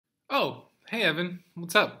Hey Evan,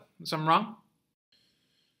 what's up? Something wrong?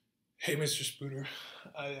 Hey, Mr. Spooner.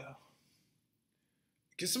 I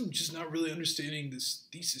guess I'm just not really understanding this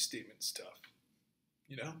thesis statement stuff.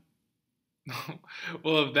 You know?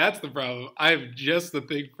 Well, if that's the problem, I have just the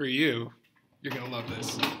thing for you. You're gonna love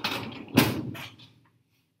this.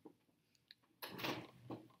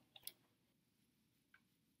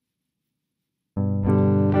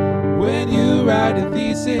 When you write a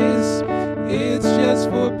thesis, it's just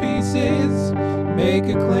for pieces. Make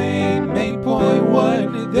a claim, main point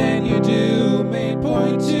one, then you do main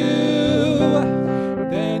point two.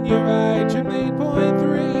 Then you write your main point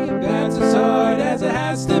three. That's as hard as it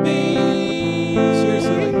has to be.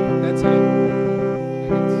 Seriously, that's it.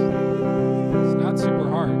 It's not super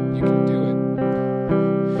hard. You can do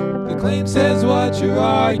it. The claim says what you're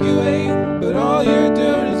arguing, but all you're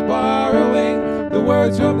doing is borrowing the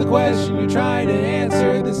words from the question you're trying to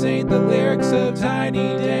answer. This ain't the lyrics of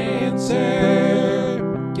Tiny Dancer.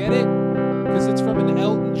 Get it? Because it's from an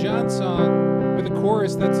Elton John song with a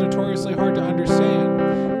chorus that's notoriously hard to understand.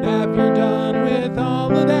 Now if you're done with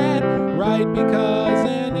all of that, write because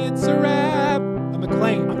and it's a wrap. On the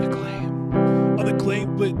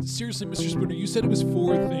claim. But seriously, Mr. Spooner, you said it was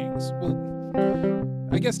 4 things. Well,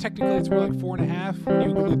 I guess technically it's more like 4.5 when you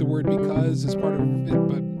include the word because as part of it,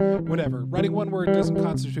 but whatever. Writing one word doesn't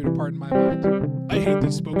constitute a part in my mind. I hate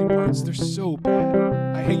these spoken parts. They're so bad.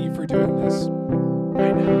 I hate you for doing this.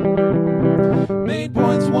 I know. Main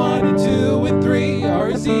points 1 and 2 and 3 are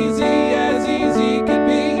as easy could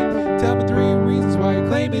be. Tell me 3 reasons why your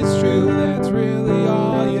claim is true. That's really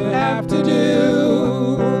all you have to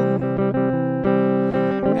do.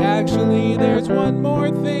 Actually, there's one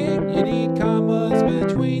more thing. You need commas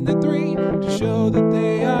between the 3 to show that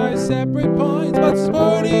they are separate points, but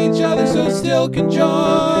support each other so still conjoined.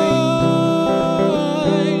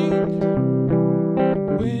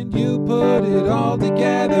 When you put it all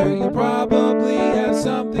together, you'll probably have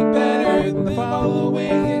something better than the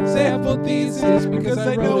following example thesis, because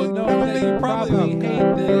I know that you probably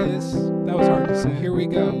hate this. That was hard to say. Here we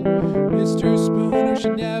go. Mr. Spooner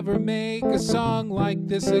should never make a song like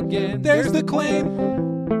this again. There's the claim.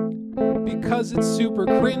 Because it's super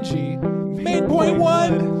cringy. Main point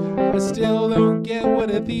 1. I still don't get what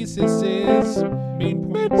a thesis is.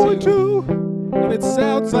 Main point 2. And it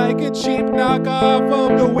sounds like a cheap knockoff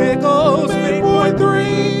of the Wiggles. Main point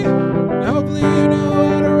 3. Hopefully you know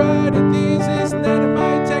how to write a thesis, and that it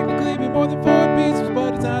might technically be more than 4 pieces,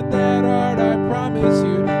 but it's not that hard, I promise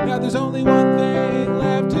you. Now there's only one